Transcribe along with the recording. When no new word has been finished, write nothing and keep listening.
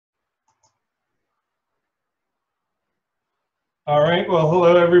All right, well,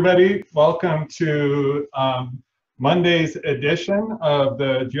 hello everybody. Welcome to Monday's edition of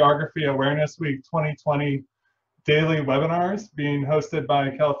the Geography Awareness Week 2020 daily webinars being hosted by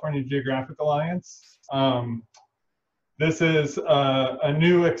California Geographic Alliance. This is a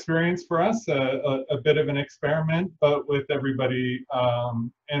new experience for us, a bit of an experiment, but with everybody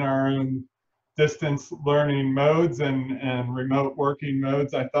in our own distance learning modes and remote working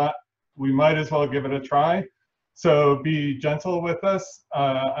modes, I thought we might as well give it a try. So be gentle with us.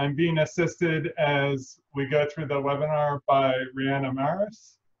 I'm being assisted as we go through the webinar by Rihanna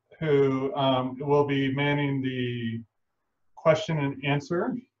Maris, who will be manning the question and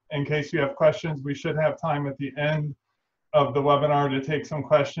answer. In case you have questions, we should have time at the end of the webinar to take some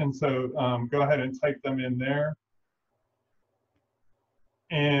questions, so go ahead and type them in there.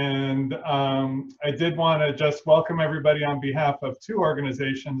 And I did want to just welcome everybody on behalf of two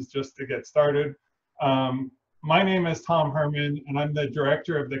organizations just to get started. My name is Tom Herman, and I'm the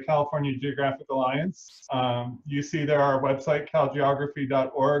director of the California Geographic Alliance. You see there our website,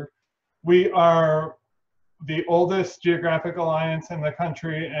 calgeography.org. We are the oldest geographic alliance in the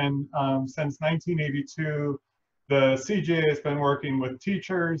country, and since 1982, the CGA has been working with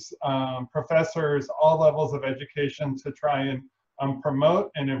teachers, professors, all levels of education to try and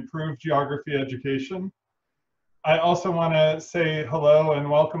promote and improve geography education. I also want to say hello and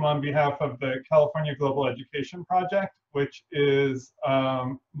welcome on behalf of the California Global Education Project, which is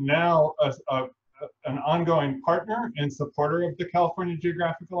now an ongoing partner and supporter of the California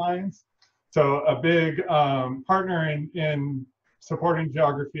Geographic Alliance. So a big partner in supporting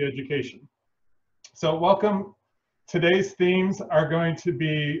geography education. So welcome. Today's themes are going to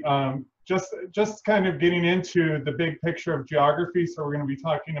be just kind of getting into the big picture of geography. So we're going to be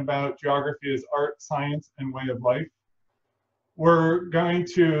talking about geography as art, science, and way of life. We're going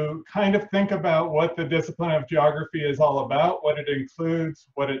to kind of think about what the discipline of geography is all about, what it includes,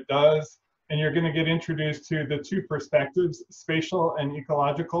 what it does, and you're going to get introduced to the two perspectives, spatial and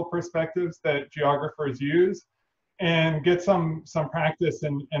ecological perspectives that geographers use, and get some practice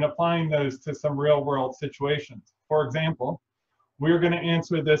in applying those to some real world situations. For example, we're going to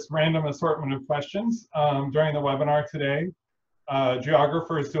answer this random assortment of questions during the webinar today.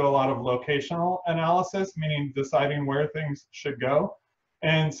 Geographers do a lot of locational analysis, meaning deciding where things should go.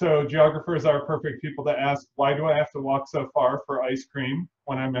 And so geographers are perfect people to ask, why do I have to walk so far for ice cream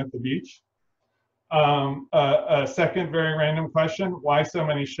when I'm at the beach? A second very random question, why so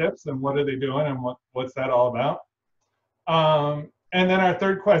many ships and what are they doing and what's that all about? And then our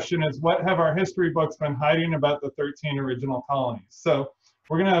third question is, what have our history books been hiding about the 13 original colonies? So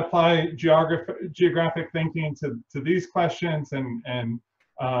we're going to apply geographic thinking to these questions and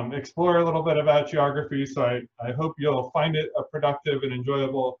explore a little bit about geography. So I hope you'll find it a productive and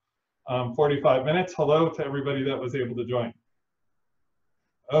enjoyable 45 minutes. Hello to everybody that was able to join.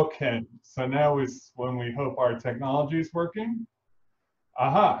 Okay, so now is when we hope our technology is working.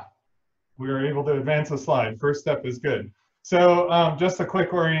 Aha, we were able to advance a slide. First step is good. So just a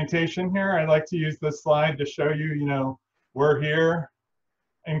quick orientation here. I'd like to use this slide to show you, we're here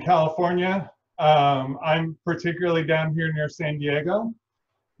in California. I'm particularly down here near San Diego.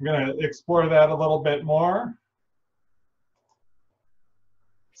 I'm going to explore that a little bit more.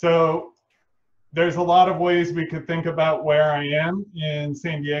 So there's a lot of ways we could think about where I am in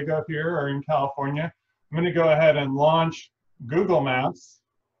San Diego here or in California. I'm going to go ahead and launch Google Maps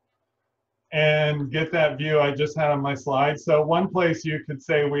and get that view I just had on my slide. So one place you could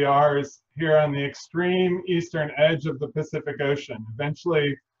say we are is here on the extreme eastern edge of the Pacific Ocean.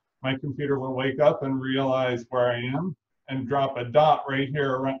 Eventually, my computer will wake up and realize where I am and drop a dot right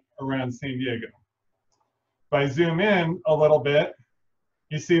here around San Diego. If I zoom in a little bit,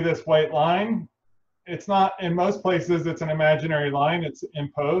 you see this white line. It's not, in most places, it's an imaginary line. It's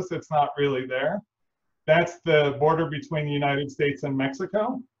imposed. It's not really there. That's the border between the United States and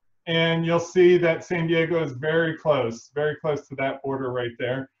Mexico. And you'll see that San Diego is very close to that border right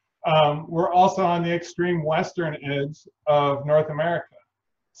there. We're also on the extreme western edge of North America.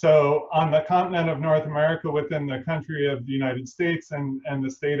 So on the continent of North America within the country of the United States and the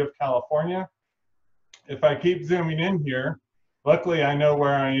state of California, if I keep zooming in here, luckily I know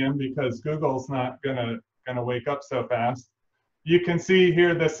where I am because Google's not gonna wake up so fast. You can see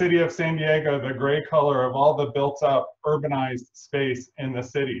here the city of San Diego, the gray color of all the built up urbanized space in the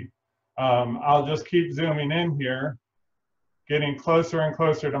city. I'll just keep zooming in here, getting closer and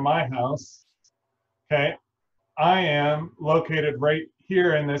closer to my house. Okay, I am located right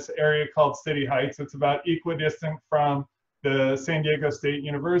here in this area called City Heights. It's about equidistant from the San Diego State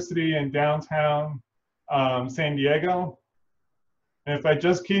University in downtown San Diego. And if I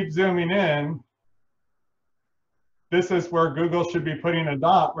just keep zooming in, this is where Google should be putting a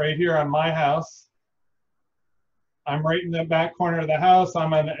dot right here on my house. I'm right in the back corner of the house.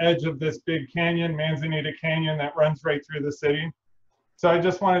 I'm on the edge of this big canyon, Manzanita Canyon, that runs right through the city. So I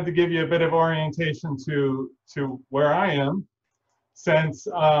just wanted to give you a bit of orientation to where I am, since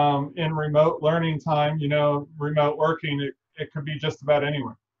in remote learning time, you know, remote working, it could be just about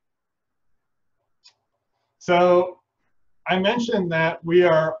anywhere. So I mentioned that we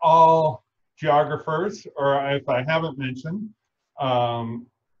are all geographers, or if I haven't mentioned,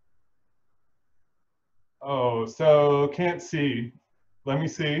 oh, so can't see. Let me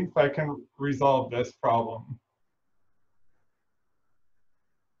see if I can resolve this problem.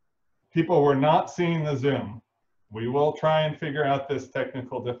 People were not seeing the Zoom. We will try and figure out this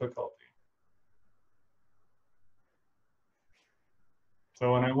technical difficulty.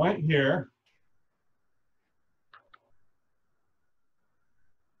 So when I went here,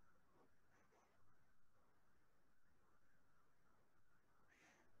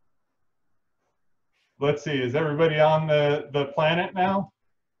 let's see, is everybody on the planet now?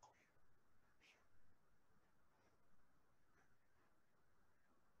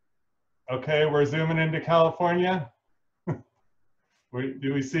 Okay, we're zooming into California.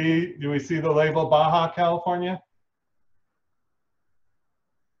 Do we see the label Baja California?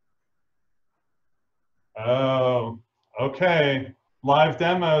 Oh, okay. Live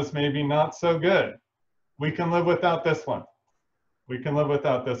demos maybe not so good. We can live without this one. We can live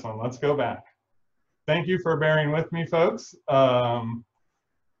without this one. Let's go back. Thank you for bearing with me, folks.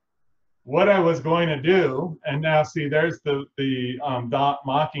 What I was going to do, and now see, there's the dot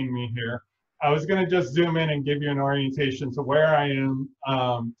mocking me here. I was going to just zoom in and give you an orientation to where I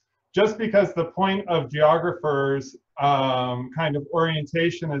am, just because the point of geographers kind of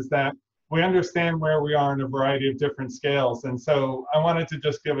orientation is that we understand where we are in a variety of different scales. And so I wanted to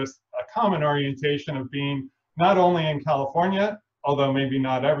just give us a common orientation of being not only in California, although maybe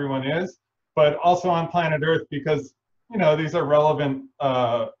not everyone is, but also on planet Earth, because, you know, these are relevant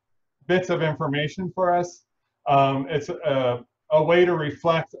bits of information for us. It's a way to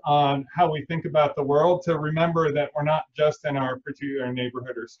reflect on how we think about the world, to remember that we're not just in our particular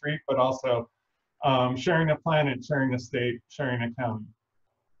neighborhood or street, but also sharing a planet, sharing a state, sharing a county.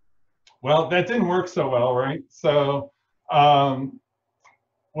 Well, that didn't work so well, right? So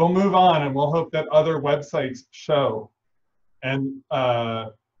we'll move on, and we'll hope that other websites show. And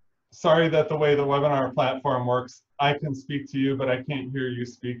sorry that the way the webinar platform works, I can speak to you, but I can't hear you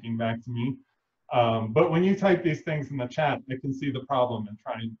speaking back to me. But when you type these things in the chat, I can see the problem and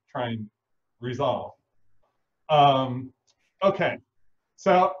try and resolve. Okay,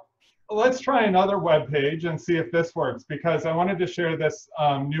 so let's try another web page and see if this works, because I wanted to share this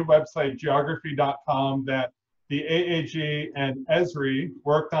new website, geography.com, that the AAG and Esri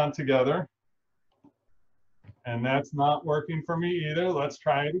worked on together. And that's not working for me either. Let's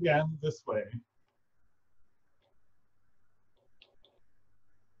try it again this way.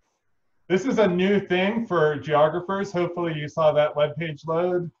 This is a new thing for geographers. Hopefully you saw that web page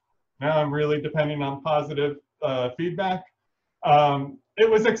load. Now I'm really depending on positive feedback. It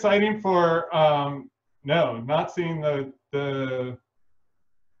was exciting for, no, not seeing the,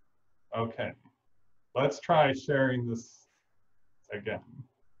 okay. Let's try sharing this again.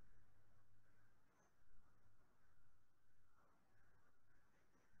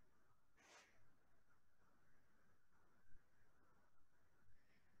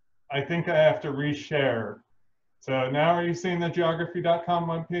 I think I have to reshare. So now are you seeing the geography.com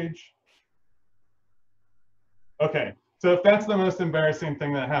webpage? Okay, so if that's the most embarrassing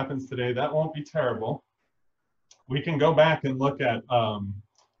thing that happens today, that won't be terrible. We can go back and look at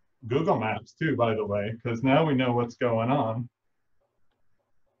Google Maps too, by the way, because now we know what's going on.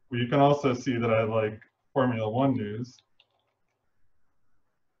 You can also see that I like Formula One news.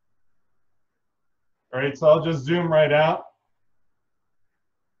 All right, so I'll just zoom right out.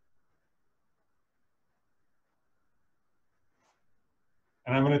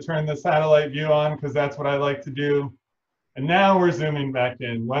 And I'm going to turn the satellite view on because that's what I like to do. And now we're zooming back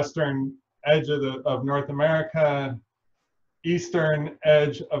in. Western edge of North America, eastern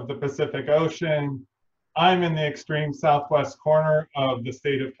edge of the Pacific Ocean. I'm in the extreme southwest corner of the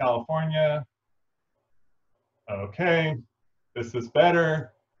state of California. Okay, this is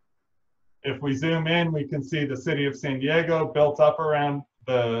better. If we zoom in, we can see the city of San Diego built up around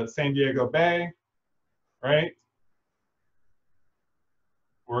the San Diego Bay, right?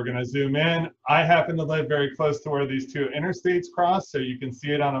 We're going to zoom in. I happen to live very close to where these two interstates cross, so you can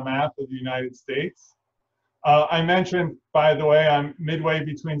see it on a map of the United States. I mentioned, by the way, I'm midway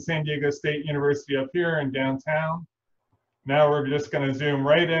between San Diego State University up here and downtown. Now we're just going to zoom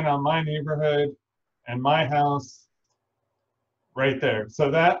right in on my neighborhood and my house right there.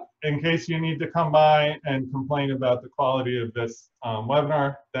 So that, in case you need to come by and complain about the quality of this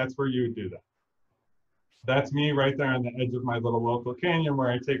webinar, that's where you would do that. That's me right there on the edge of my little local canyon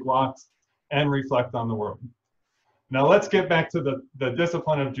where I take walks and reflect on the world. Now let's get back to the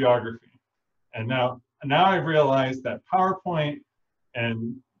discipline of geography. And now I've realized that PowerPoint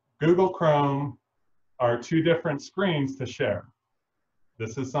and Google Chrome are two different screens to share.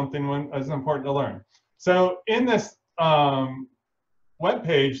 This is something that's important to learn. So in this web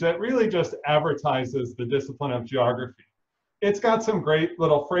page that really just advertises the discipline of geography, it's got some great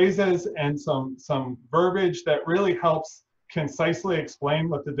little phrases and some verbiage that really helps concisely explain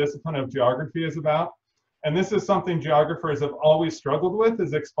what the discipline of geography is about. And this is something geographers have always struggled with,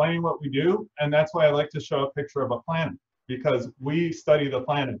 is explaining what we do. And that's why I like to show a picture of a planet, because we study the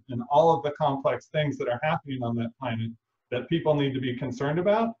planet and all of the complex things that are happening on that planet that people need to be concerned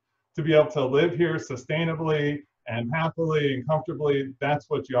about to be able to live here sustainably and happily and comfortably. That's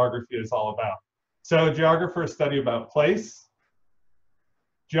what geography is all about. So geographers study about place.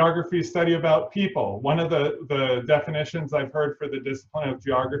 Geography study about people. One of the definitions I've heard for the discipline of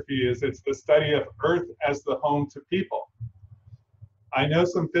geography is it's the study of Earth as the home to people. I know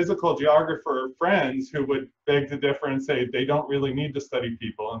some physical geographer friends who would beg to differ and say they don't really need to study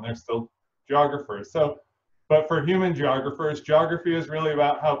people and they're still geographers. So, but for human geographers, geography is really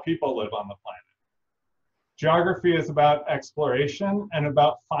about how people live on the planet. Geography is about exploration and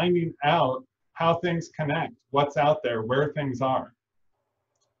about finding out how things connect, what's out there, where things are,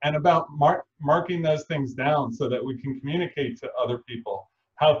 and about marking those things down so that we can communicate to other people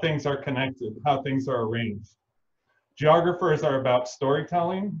how things are connected, how things are arranged. Geographers are about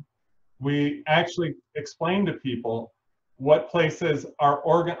storytelling. We actually explain to people what places are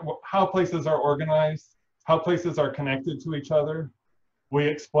how places are organized, how places are connected to each other. We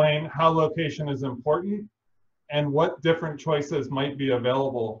explain how location is important and what different choices might be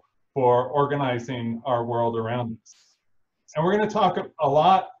available for organizing our world around us. And we're going to talk a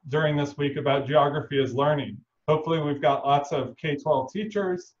lot during this week about geography as learning. Hopefully we've got lots of K-12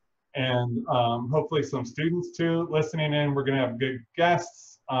 teachers and hopefully some students too listening in. We're going to have good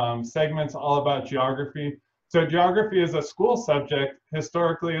guests, segments all about geography. So geography as a school subject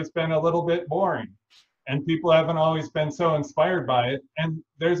historically has been a little bit boring and people haven't always been so inspired by it. And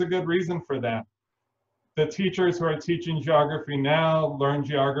there's a good reason for that. The teachers who are teaching geography now learn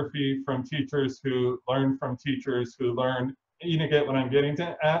geography from teachers who learned from teachers who learned, you get what I'm getting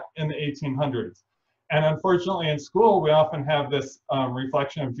at, in the 1800s. And unfortunately in school, we often have this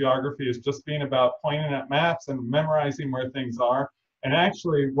reflection of geography as just being about pointing at maps and memorizing where things are. And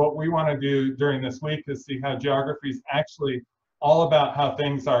actually what we want to do during this week is see how geography is actually all about how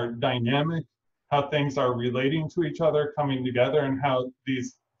things are dynamic, how things are relating to each other, coming together, and how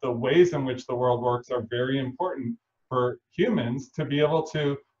the ways in which the world works are very important for humans to be able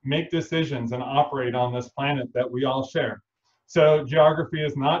to make decisions and operate on this planet that we all share. So geography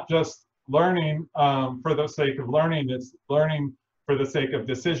is not just learning for the sake of learning, it's learning for the sake of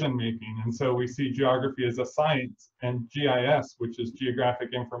decision making. And so we see geography as a science, and GIS, which is Geographic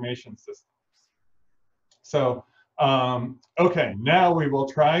Information Systems. So, okay, now we will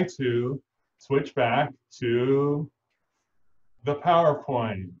try to switch back to the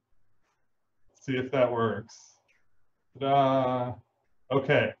PowerPoint. See if that works.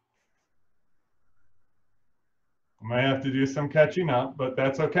 Okay. I might have to do some catching up, but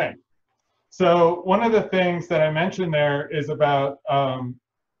that's okay. So one of the things that I mentioned there is about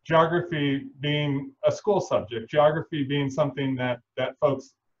geography being a school subject, geography being something that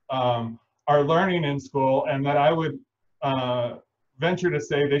folks are learning in school, and that I would venture to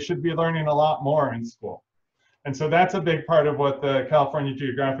say they should be learning a lot more in school. And so that's a big part of what the California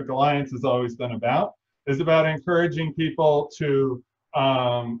Geographic Alliance has always been about, is about encouraging people to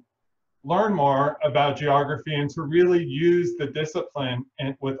learn more about geography and to really use the discipline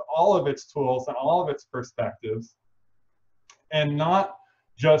and with all of its tools and all of its perspectives, and not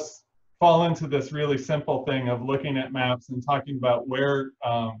just fall into this really simple thing of looking at maps and talking about where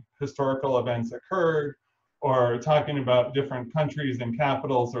historical events occurred, or talking about different countries and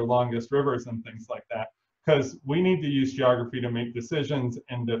capitals or longest rivers and things like that, because we need to use geography to make decisions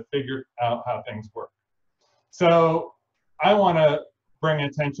and to figure out how things work. So I want to bring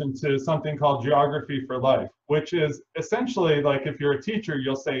attention to something called Geography for Life, which is essentially like, if you're a teacher,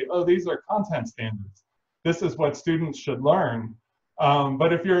 you'll say, oh, these are content standards. This is what students should learn.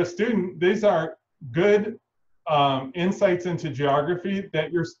 But if you're a student, these are good insights into geography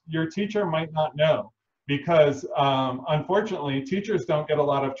that your teacher might not know. Because unfortunately, teachers don't get a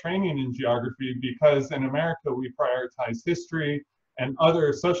lot of training in geography, because in America we prioritize history and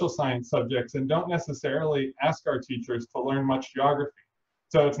other social science subjects and don't necessarily ask our teachers to learn much geography.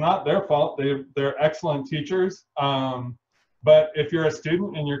 So it's not their fault. They're excellent teachers. But if you're a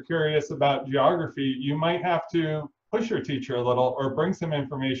student and you're curious about geography, you might have to push your teacher a little or bring some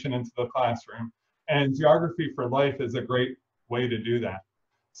information into the classroom. And Geography for Life is a great way to do that.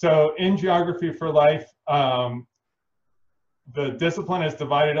 So in Geography for Life, the discipline is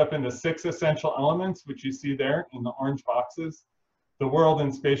divided up into 6 essential elements, which you see there in the orange boxes: the world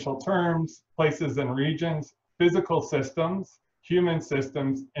in spatial terms, places and regions, physical systems, human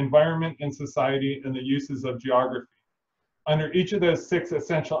systems, environment and society, and the uses of geography. Under each of those 6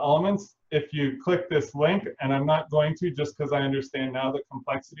 essential elements, if you click this link, and I'm not going to just because I understand now the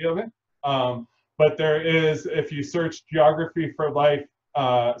complexity of it, but there is, if you search Geography for Life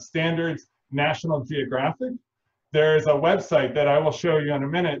standards, National Geographic, there's a website that I will show you in a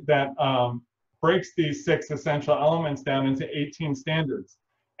minute that breaks these 6 essential elements down into 18 standards.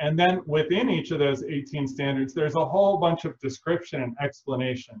 And then within each of those 18 standards, there's a whole bunch of description and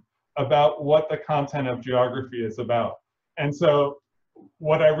explanation about what the content of geography is about. And so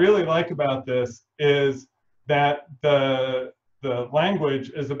what I really like about this is that the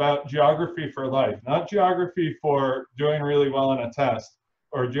language is about geography for life, not geography for doing really well on a test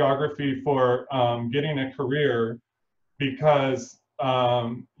or geography for getting a career, because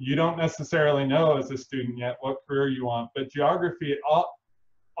you don't necessarily know as a student yet what career you want. But geography,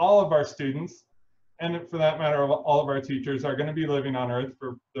 all of our students, and for that matter, all of our teachers, are going to be living on Earth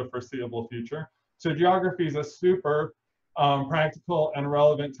for the foreseeable future. So geography is a super practical and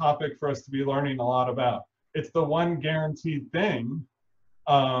relevant topic for us to be learning a lot about. It's the one guaranteed thing,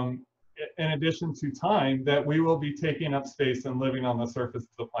 in addition to time, that we will be taking up space and living on the surface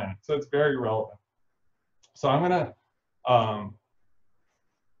of the planet. So it's very relevant. So I'm going to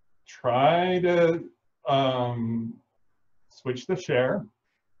try to switch the share.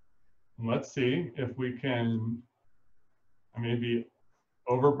 Let's see if we can. I may be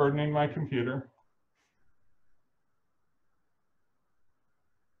overburdening my computer.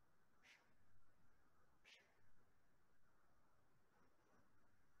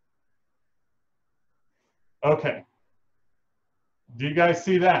 Okay. Do you guys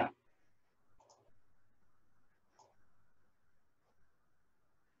see that?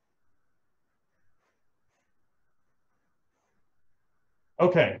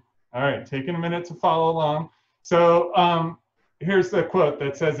 Okay. All right. Taking a minute to follow along. So here's the quote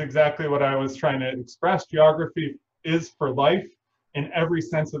that says exactly what I was trying to express. Geography is for life in every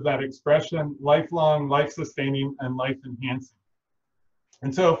sense of that expression: lifelong, life-sustaining, and life-enhancing.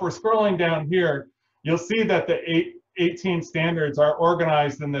 And so if we're scrolling down here, you'll see that the 18 standards are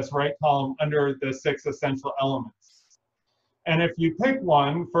organized in this right column under the 6 essential elements. And if you pick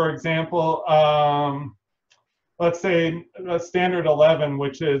one, for example, let's say standard 11,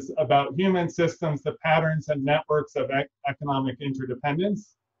 which is about human systems, the patterns and networks of economic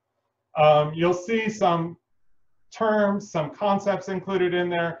interdependence, you'll see some terms, some concepts included in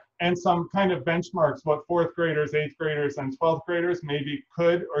there, and some kind of benchmarks, what 4th graders, 8th graders, and 12th graders maybe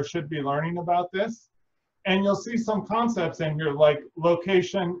could or should be learning about this. And you'll see some concepts in here like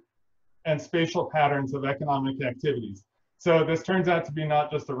location and spatial patterns of economic activities. So this turns out to be not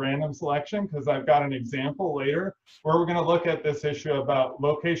just a random selection, because I've got an example later where we're going to look at this issue about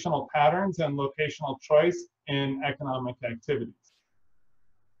locational patterns and locational choice in economic activities.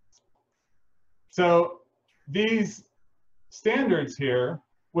 So these standards here,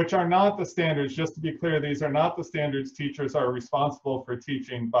 which are not the standards, just to be clear, these are not the standards teachers are responsible for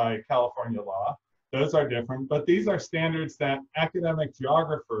teaching by California law. Those are different, but these are standards that academic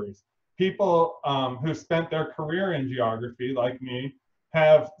geographers, people who spent their career in geography, like me,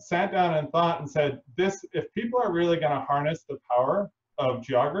 have sat down and thought and said, if people are really going to harness the power of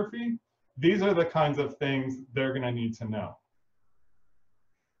geography, these are the kinds of things they're going to need to know.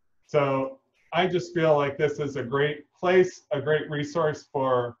 So I just feel like this is a great place, a great resource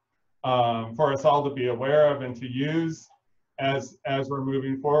for us all to be aware of and to use as we're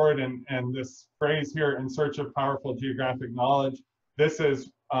moving forward. And this phrase here, in search of powerful geographic knowledge, this is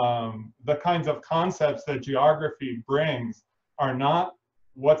the kinds of concepts that geography brings are not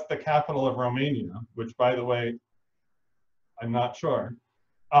what's the capital of Romania, which, by the way, I'm not sure.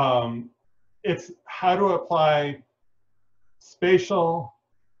 It's how to apply spatial,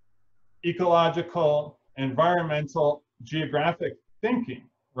 ecological, environmental, geographic thinking,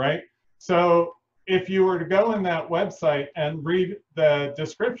 right? So if you were to go in that website and read the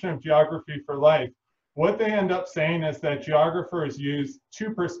description of Geography for Life, what they end up saying is that geographers use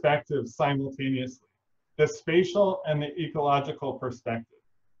 2 perspectives simultaneously, the spatial and the ecological perspective.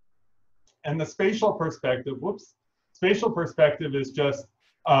 And the spatial perspective, spatial perspective is just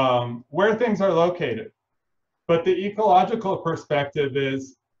where things are located. But the ecological perspective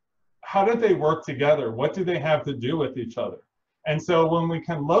is, how do they work together? What do they have to do with each other? And so when we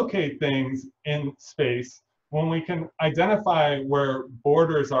can locate things in space, when we can identify where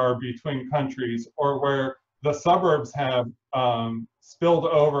borders are between countries or where the suburbs have spilled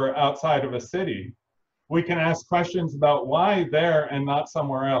over outside of a city, we can ask questions about why there and not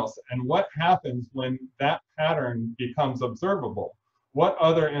somewhere else, and what happens when that pattern becomes observable. What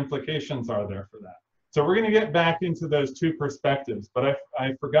other implications are there for that? So we're going to get back into those two perspectives, but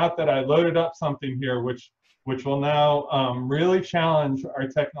I forgot that I loaded up something here which will now really challenge our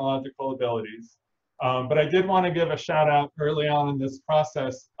technological abilities. But I did want to give a shout out early on in this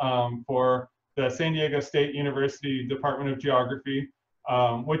process for the San Diego State University Department of Geography,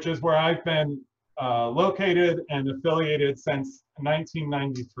 which is where I've been located and affiliated since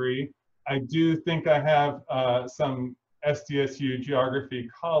 1993. I do think I have some SDSU geography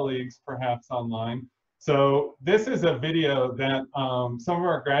colleagues perhaps online. So this is a video that some of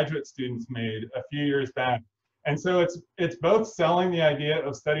our graduate students made a few years back. And so it's both selling the idea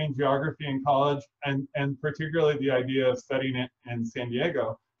of studying geography in college and particularly the idea of studying it in San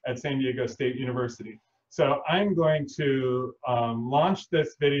Diego at San Diego State University. So I'm going to launch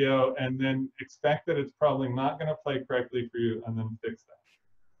this video and then expect that it's probably not going to play correctly for you, and then fix that.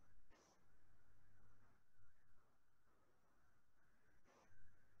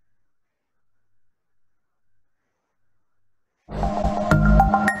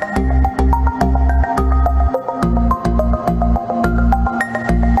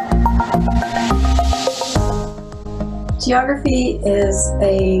 Geography is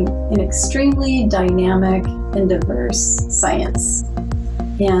an extremely dynamic and diverse science.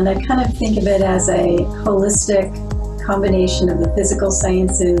 And I kind of think of it as a holistic combination of the physical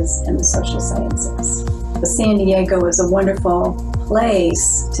sciences and the social sciences. San Diego is a wonderful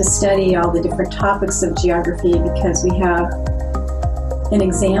place to study all the different topics of geography because we have an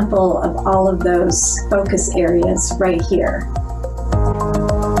example of all of those focus areas right here.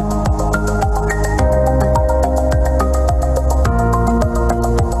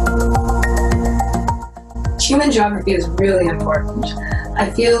 Human geography is really important. I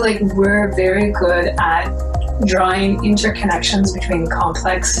feel like we're very good at drawing interconnections between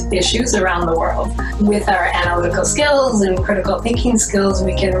complex issues around the world. With our analytical skills and critical thinking skills,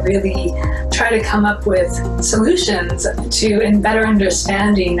 we can really try to come up with solutions to and better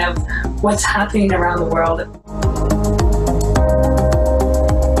understanding of what's happening around the world.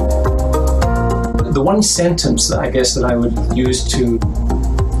 The one sentence that I guess that I would use to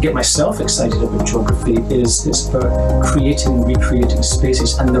get myself excited about geography is about creating and recreating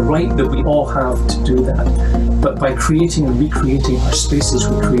spaces, and the right that we all have to do that. But by creating and recreating our spaces,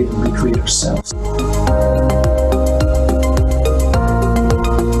 we create and recreate ourselves.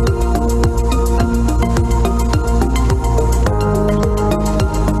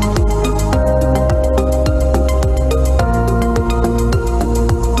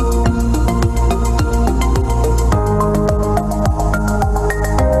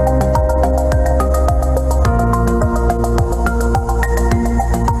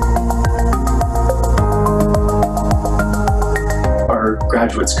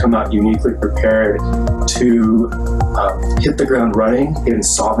 Graduates come out uniquely prepared to hit the ground running in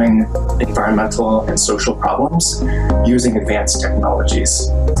solving environmental and social problems using advanced technologies.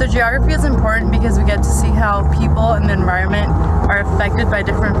 So geography is important because we get to see how people and the environment are affected by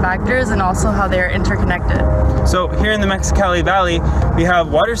different factors and also how they are interconnected. So here in the Mexicali Valley, we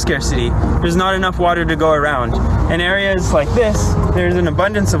have water scarcity. There's not enough water to go around. In areas like this, there's an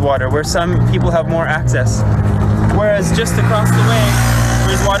abundance of water where some people have more access. Whereas just across the way,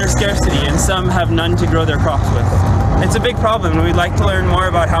 there's water scarcity and some have none to grow their crops with. It's a big problem and we'd like to learn more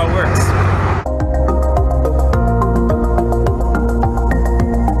about how it works.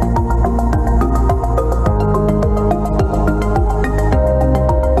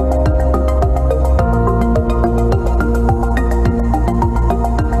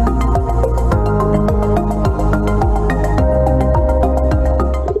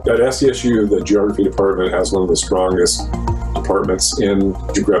 At SDSU, the geography department has one of the strongest departments in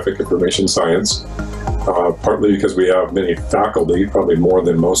geographic information science, partly because we have many faculty, probably more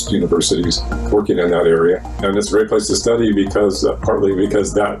than most universities, working in that area. And it's a great place to study because, partly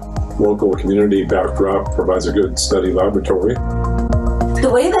because that local community backdrop provides a good study laboratory. The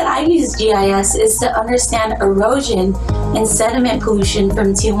way that I use GIS is to understand erosion and sediment pollution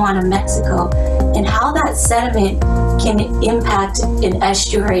from Tijuana, Mexico, and how that sediment can impact an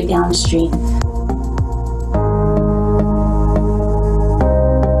estuary downstream.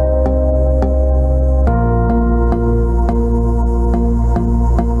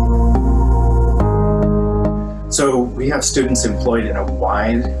 So we have students employed in a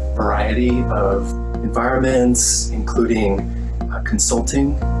wide variety of environments, including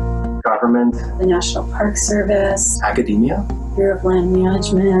consulting, government, the National Park Service, academia. Bureau of Land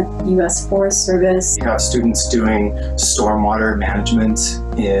Management, U.S. Forest Service. We have students doing stormwater management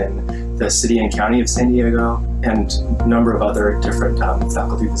in the city and county of San Diego, and a number of other different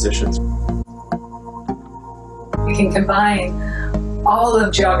faculty positions. We can combine all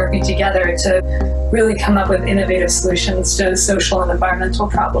of geography together to really come up with innovative solutions to social and environmental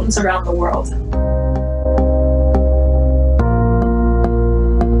problems around the world.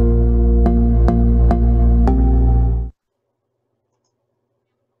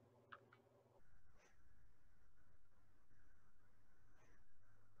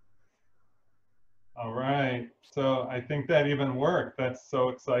 All right, so I think that even worked. That's so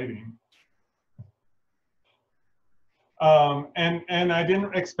exciting. And I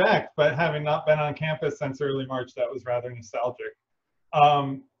didn't expect, but having not been on campus since early March, that was rather nostalgic.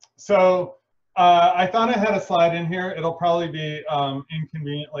 I thought I had a slide in here. It'll probably be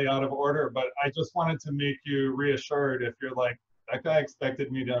inconveniently out of order, but I just wanted to make you reassured if you're like, that guy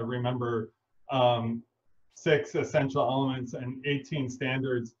expected me to remember 6 essential elements and 18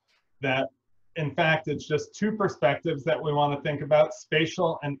 standards, that in fact, it's just 2 perspectives that we want to think about,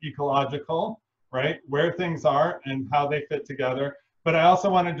 spatial and ecological, right? Where things are and how they fit together. But I also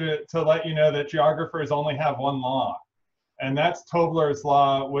wanted to let you know that geographers only have one law, and that's Tobler's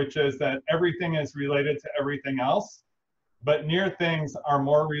law, which is that everything is related to everything else, but near things are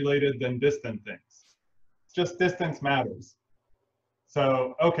more related than distant things. Just distance matters.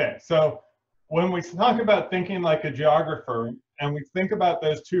 So, okay, so when we talk about thinking like a geographer and we think about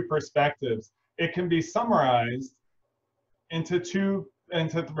those 2 perspectives, it can be summarized into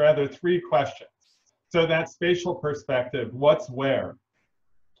 3 questions. So that spatial perspective, what's where?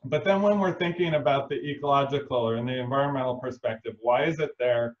 But then when we're thinking about the ecological or in the environmental perspective, why is it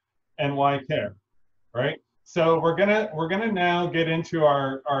there and why care, right? So we're gonna now get into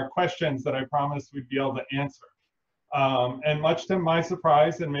our questions that I promised we'd be able to answer. And much to my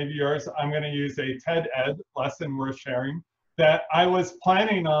surprise, and maybe yours, I'm gonna use a TED Ed lesson worth sharing that I was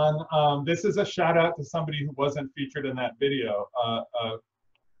planning on. This is a shout out to somebody who wasn't featured in that video,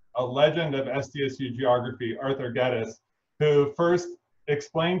 a legend of SDSU geography, Arthur Geddes, who first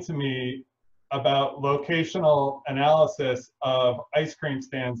explained to me about locational analysis of ice cream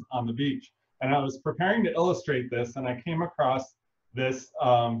stands on the beach. And I was preparing to illustrate this, and I came across this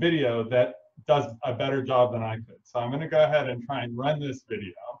video that does a better job than I could. So I'm going to go ahead and try and run this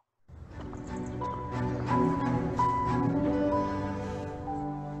video.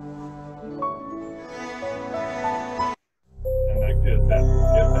 And I get that out.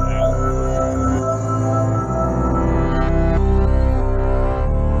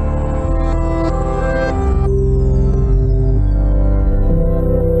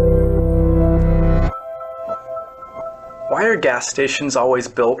 Why are gas stations always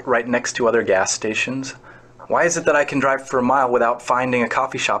built right next to other gas stations? Why is it that I can drive for a mile without finding a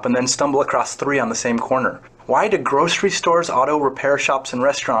coffee shop and then stumble across 3 on the same corner? Why do grocery stores, auto repair shops, and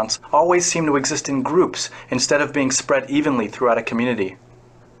restaurants always seem to exist in groups instead of being spread evenly throughout a community?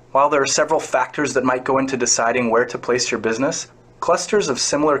 While there are several factors that might go into deciding where to place your business, clusters of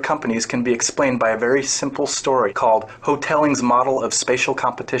similar companies can be explained by a very simple story called Hotelling's model of spatial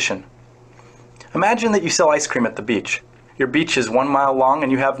competition. Imagine that you sell ice cream at the beach. Your beach is 1 mile long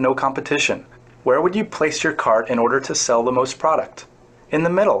and you have no competition. Where would you place your cart in order to sell the most product? In the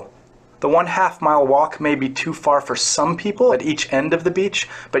middle. The 1/2 mile walk may be too far for some people at each end of the beach,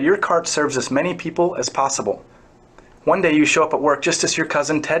 but your cart serves as many people as possible. One day you show up at work just as your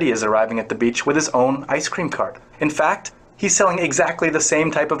cousin Teddy is arriving at the beach with his own ice cream cart. In fact, he's selling exactly the same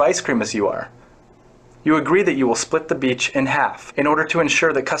type of ice cream as you are. You agree that you will split the beach in half. In order to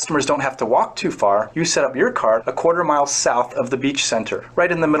ensure that customers don't have to walk too far, you set up your cart a 1/4 mile south of the beach center,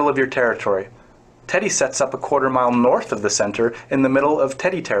 right in the middle of your territory. Teddy sets up a 1/4 mile north of the center in the middle of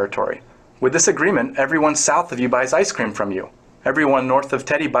Teddy territory. With this agreement, everyone south of you buys ice cream from you. Everyone north of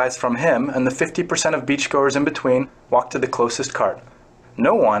Teddy buys from him, and the 50% of beachgoers in between walk to the closest cart.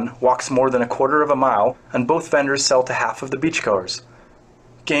 No one walks more than a 1/4 of a mile, and both vendors sell to half of the beachgoers.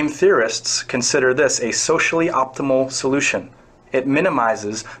 Game theorists consider this a socially optimal solution. It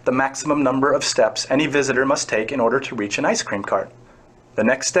minimizes the maximum number of steps any visitor must take in order to reach an ice cream cart. The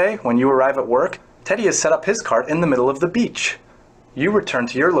next day, when you arrive at work, Teddy has set up his cart in the middle of the beach. You return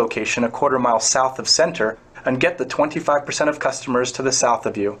to your location a 1/4 mile south of center and get the 25% of customers to the south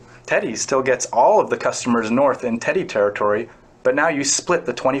of you. Teddy still gets all of the customers north in Teddy territory, but now you split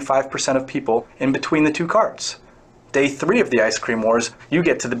the 25% of people in between the 2 carts. Day 3 of the Ice Cream Wars, you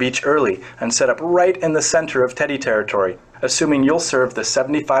get to the beach early and set up right in the center of Teddy territory, assuming you'll serve the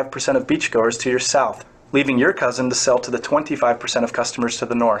 75% of beachgoers to your south, leaving your cousin to sell to the 25% of customers to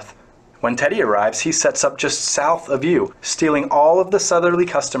the north. When Teddy arrives, he sets up just south of you, stealing all of the southerly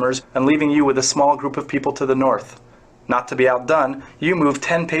customers and leaving you with a small group of people to the north. Not to be outdone, you move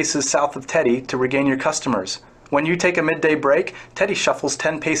 10 paces south of Teddy to regain your customers. When you take a midday break, Teddy shuffles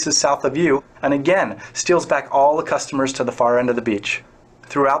 10 paces south of you and again steals back all the customers to the far end of the beach.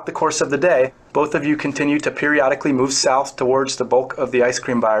 Throughout the course of the day, both of you continue to periodically move south towards the bulk of the ice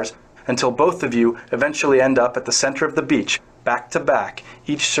cream buyers until both of you eventually end up at the center of the beach, back to back,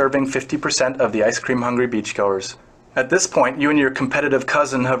 each serving 50% of the ice cream hungry beachgoers. At this point, you and your competitive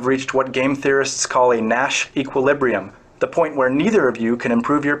cousin have reached what game theorists call a Nash equilibrium, the point where neither of you can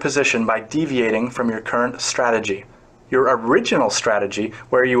improve your position by deviating from your current strategy. Your original strategy,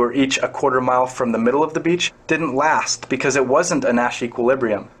 where you were each a quarter mile from the middle of the beach, didn't last because it wasn't a Nash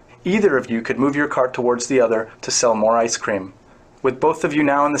equilibrium. Either of you could move your cart towards the other to sell more ice cream. With both of you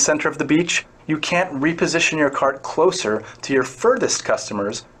now in the center of the beach, you can't reposition your cart closer to your furthest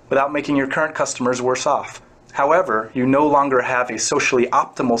customers without making your current customers worse off. However, you no longer have a socially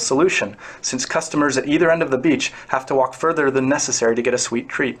optimal solution, since customers at either end of the beach have to walk further than necessary to get a sweet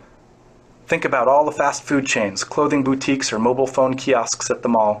treat. Think about all the fast food chains, clothing boutiques, or mobile phone kiosks at the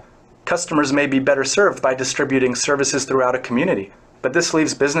mall. Customers may be better served by distributing services throughout a community, but this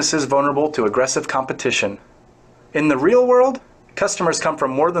leaves businesses vulnerable to aggressive competition. In the real world, customers come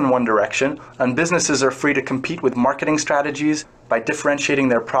from more than one direction, and businesses are free to compete with marketing strategies by differentiating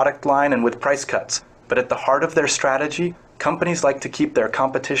their product line and with price cuts. But at the heart of their strategy, companies like to keep their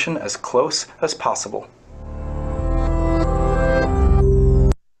competition as close as possible.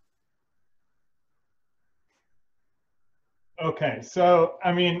 Okay, so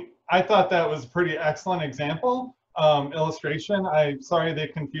I mean, I thought that was a pretty excellent example, illustration. I'm sorry they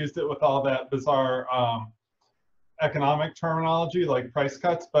confused it with all that bizarre economic terminology like price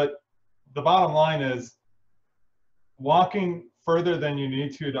cuts, but the bottom line is walking further than you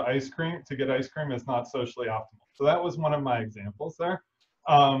need to get ice cream is not socially optimal. So that was one of my examples there.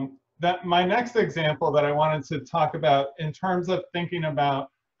 My next example that I wanted to talk about in terms of thinking about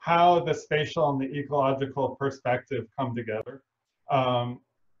how the spatial and the ecological perspective come together.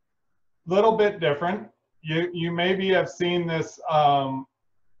 Little bit different. You maybe have seen this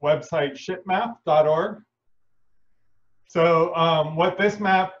website shipmap.org. So what this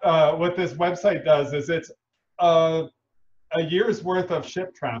website does is it's a year's worth of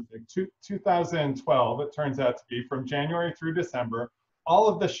ship traffic, 2012, it turns out to be, from January through December, all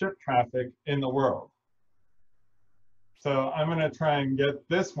of the ship traffic in the world. So I'm going to try and get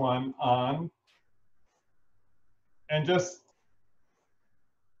this one on and just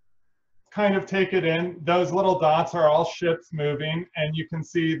kind of take it in. Those little dots are all ships moving, and you can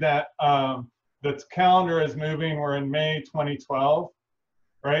see that the calendar is moving. We're in May 2012,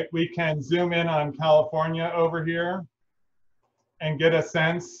 right? We can zoom in on California over here and get a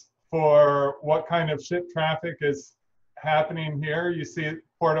sense for what kind of ship traffic is happening here. You see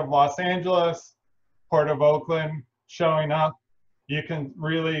Port of Los Angeles, Port of Oakland showing up. You can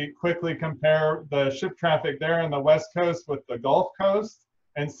really quickly compare the ship traffic there on the West Coast with the Gulf Coast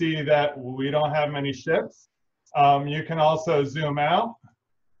and see that we don't have many ships. You can also zoom out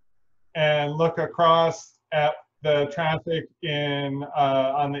and look across at the traffic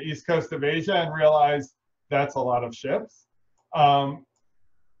on the East Coast of Asia and realize that's a lot of ships.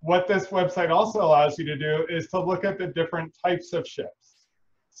 What this website also allows you to do is to look at the different types of ships.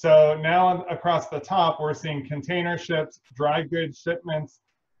 So now across the top, we're seeing container ships, dry goods shipments,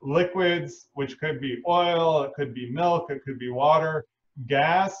 liquids, which could be oil, it could be milk, it could be water,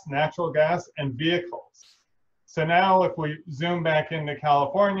 gas, natural gas, and vehicles. So now if we zoom back into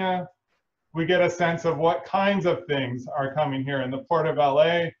California, we get a sense of what kinds of things are coming here. In the Port of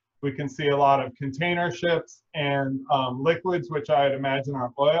LA, we can see a lot of container ships and liquids, which I'd imagine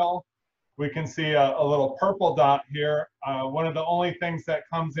are oil. We can see a little purple dot here. One of the only things that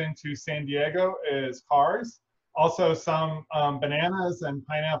comes into San Diego is cars. Also some bananas and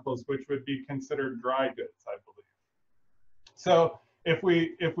pineapples, which would be considered dry goods, I believe. So if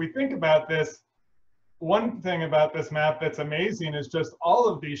we think about this, one thing about this map that's amazing is just all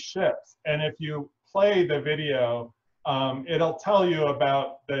of these ships. And if you play the video, it'll tell you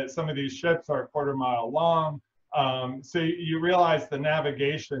about that some of these ships are a quarter mile long. So you realize the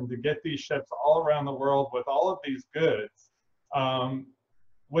navigation to get these ships all around the world with all of these goods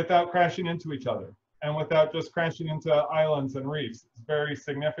without crashing into each other and without just crashing into islands and reefs. It's very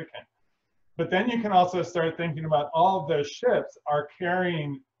significant. But then you can also start thinking about all of those ships are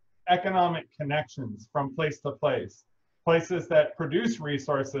carrying economic connections from place to place. Places that produce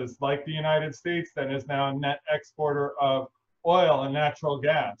resources like the United States that is now a net exporter of oil and natural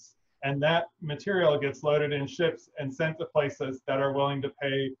gas. And that material gets loaded in ships and sent to places that are willing to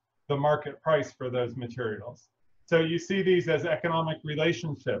pay the market price for those materials. So you see these as economic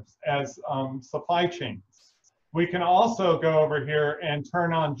relationships, as supply chains. We can also go over here and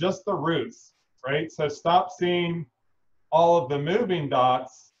turn on just the routes, right? So stop seeing all of the moving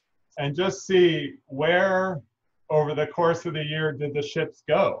dots and just see where over the course of the year did the ships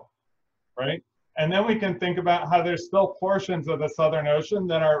go, right? And then we can think about how there's still portions of the Southern Ocean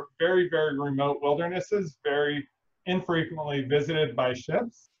that are very, very remote wildernesses, very infrequently visited by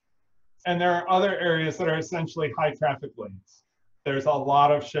ships. And there are other areas that are essentially high traffic lanes. There's a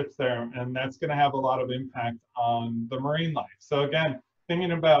lot of ships there, and that's going to have a lot of impact on the marine life. So again,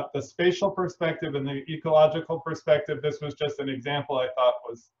 thinking about the spatial perspective and the ecological perspective, this was just an example I thought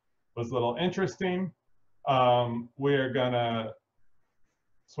was a little interesting. We're going to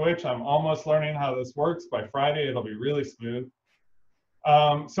switch. I'm almost learning how this works. By Friday, it'll be really smooth.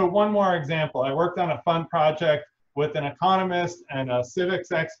 So one more example. I worked on a fun project with an economist and a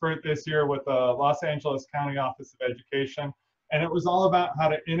civics expert this year with the Los Angeles County Office of Education. And it was all about how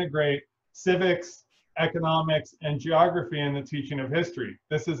to integrate civics, economics, and geography in the teaching of history.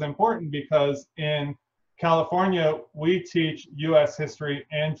 This is important because in California, we teach US history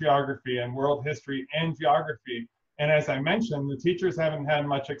and geography and world history and geography. And as I mentioned, the teachers haven't had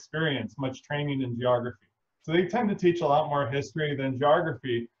much experience, much training in geography. So they tend to teach a lot more history than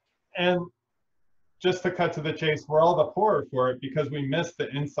geography. And just to cut to the chase, we're all the poorer for it because we miss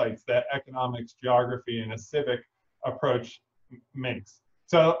the insights that economics, geography, and a civic approach makes.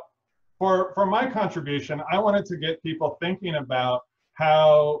 So for my contribution, I wanted to get people thinking about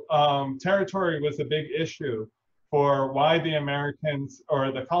how territory was a big issue for why the Americans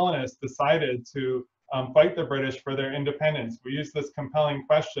or the colonists decided to fight the British for their independence. We use this compelling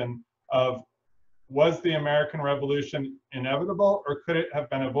question of, was the American Revolution inevitable or could it have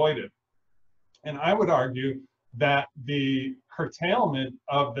been avoided? And I would argue that the curtailment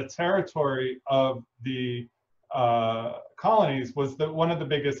of the territory of the colonies was one of the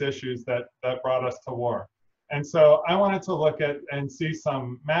biggest issues that brought us to war. And so I wanted to look at and see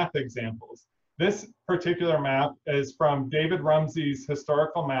some map examples. This particular map is from David Rumsey's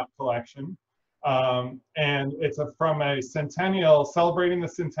historical map collection. And it's from a centennial, celebrating the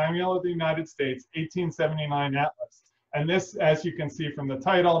centennial of the United States, 1879 atlas. And this, as you can see from the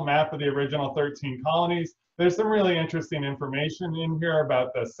title, map of the original 13 colonies. There's some really interesting information in here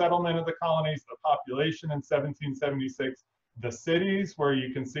about the settlement of the colonies, the population in 1776, the cities, where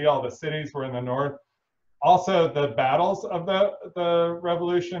you can see all the cities were in the north. Also, the battles of the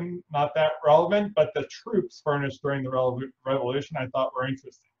revolution, not that relevant, but the troops furnished during the revolution I thought were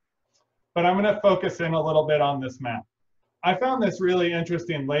interesting. But I'm going to focus in a little bit on this map. I found this really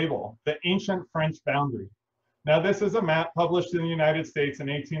interesting label, the ancient French boundary. Now, this is a map published in the United States in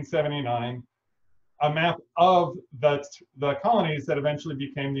 1879, a map of the colonies that eventually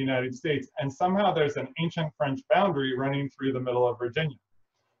became the United States. And somehow there's an ancient French boundary running through the middle of Virginia.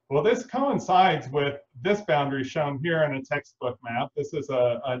 Well, this coincides with this boundary shown here in a textbook map. This is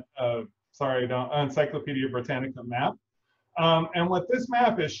an Encyclopedia Britannica map. And what this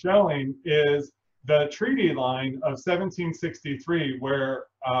map is showing is the treaty line of 1763, where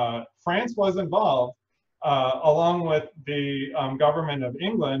France was involved, along with the government of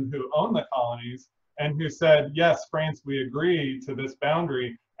England, who owned the colonies, and who said, yes, France, we agree to this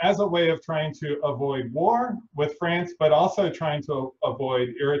boundary, as a way of trying to avoid war with France, but also trying to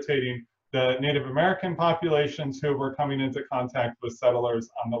avoid irritating the Native American populations who were coming into contact with settlers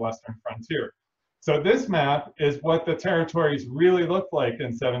on the western frontier. So this map is what the territories really looked like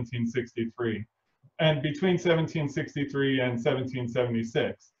in 1763, and between 1763 and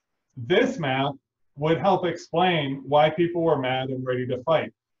 1776. This map would help explain why people were mad and ready to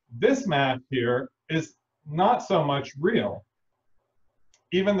fight. This map here is not so much real,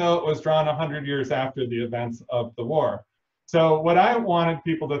 even though it was drawn 100 years after the events of the war. So what I wanted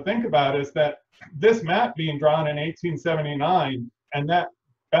people to think about is that this map being drawn in 1879 and that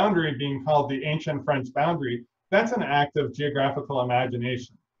boundary being called the ancient French boundary, that's an act of geographical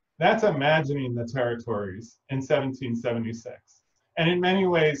imagination. That's imagining the territories in 1776. And in many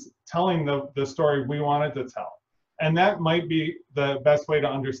ways, telling the story we wanted to tell. And that might be the best way to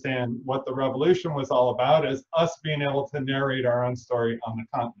understand what the revolution was all about, is us being able to narrate our own story on the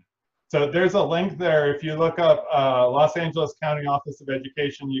continent. So there's a link there. If you look up Los Angeles County Office of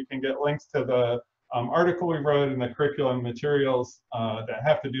Education, you can get links to the article we wrote in the curriculum materials that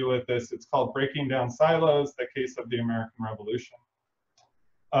have to do with this. It's called Breaking Down Silos, the Case of the American Revolution.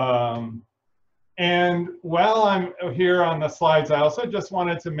 And while I'm here on the slides, I also just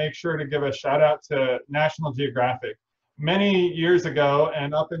wanted to make sure to give a shout out to National Geographic. Many years ago,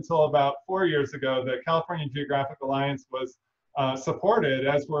 and up until about 4 years ago, the California Geographic Alliance was supported,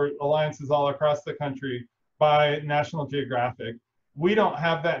 as were alliances all across the country, by National Geographic. We don't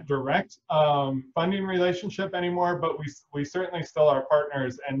have that direct funding relationship anymore, but we certainly still are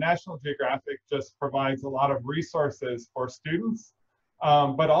partners, and National Geographic just provides a lot of resources for students,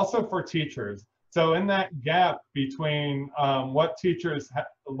 but also for teachers. So in that gap between what teachers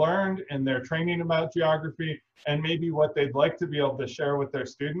learned in their training about geography and maybe what they'd like to be able to share with their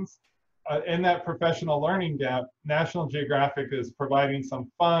students, in that professional learning gap, National Geographic is providing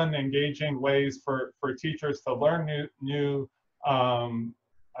some fun, engaging ways for teachers to learn new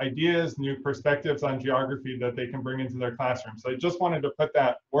ideas, new perspectives on geography that they can bring into their classroom. So I just wanted to put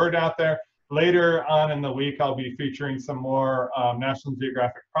that word out there. Later on in the week, I'll be featuring some more National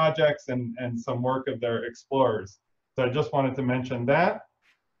Geographic projects and some work of their explorers. So I just wanted to mention that.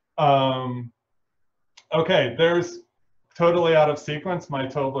 Okay, there's totally out of sequence my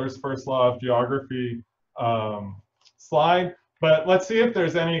Tobler's first law of geography slide. But let's see if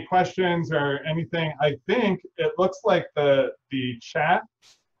there's any questions or anything. I think it looks like the chat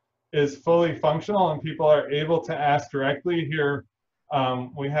is fully functional and people are able to ask directly here.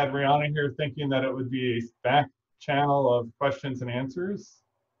 We had Rihanna here thinking that it would be a back channel of questions and answers.